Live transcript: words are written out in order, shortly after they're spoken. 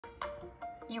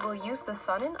You will use the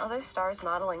Sun and Other Stars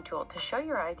modeling tool to show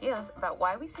your ideas about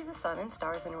why we see the Sun and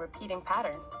stars in a repeating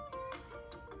pattern.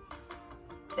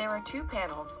 There are two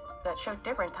panels that show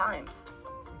different times.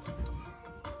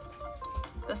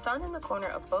 The Sun in the corner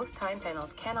of both time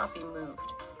panels cannot be moved.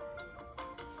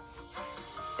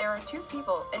 There are two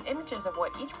people and images of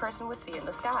what each person would see in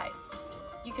the sky.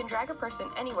 You can drag a person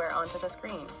anywhere onto the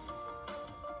screen.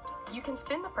 You can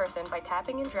spin the person by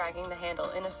tapping and dragging the handle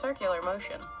in a circular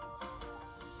motion.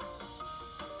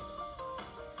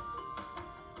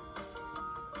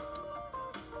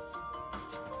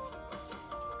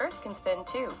 Earth can spin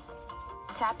too.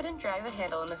 Tap it and drag the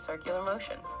handle in a circular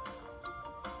motion.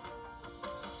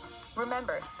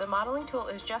 Remember, the modeling tool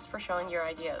is just for showing your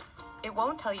ideas. It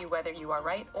won't tell you whether you are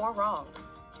right or wrong.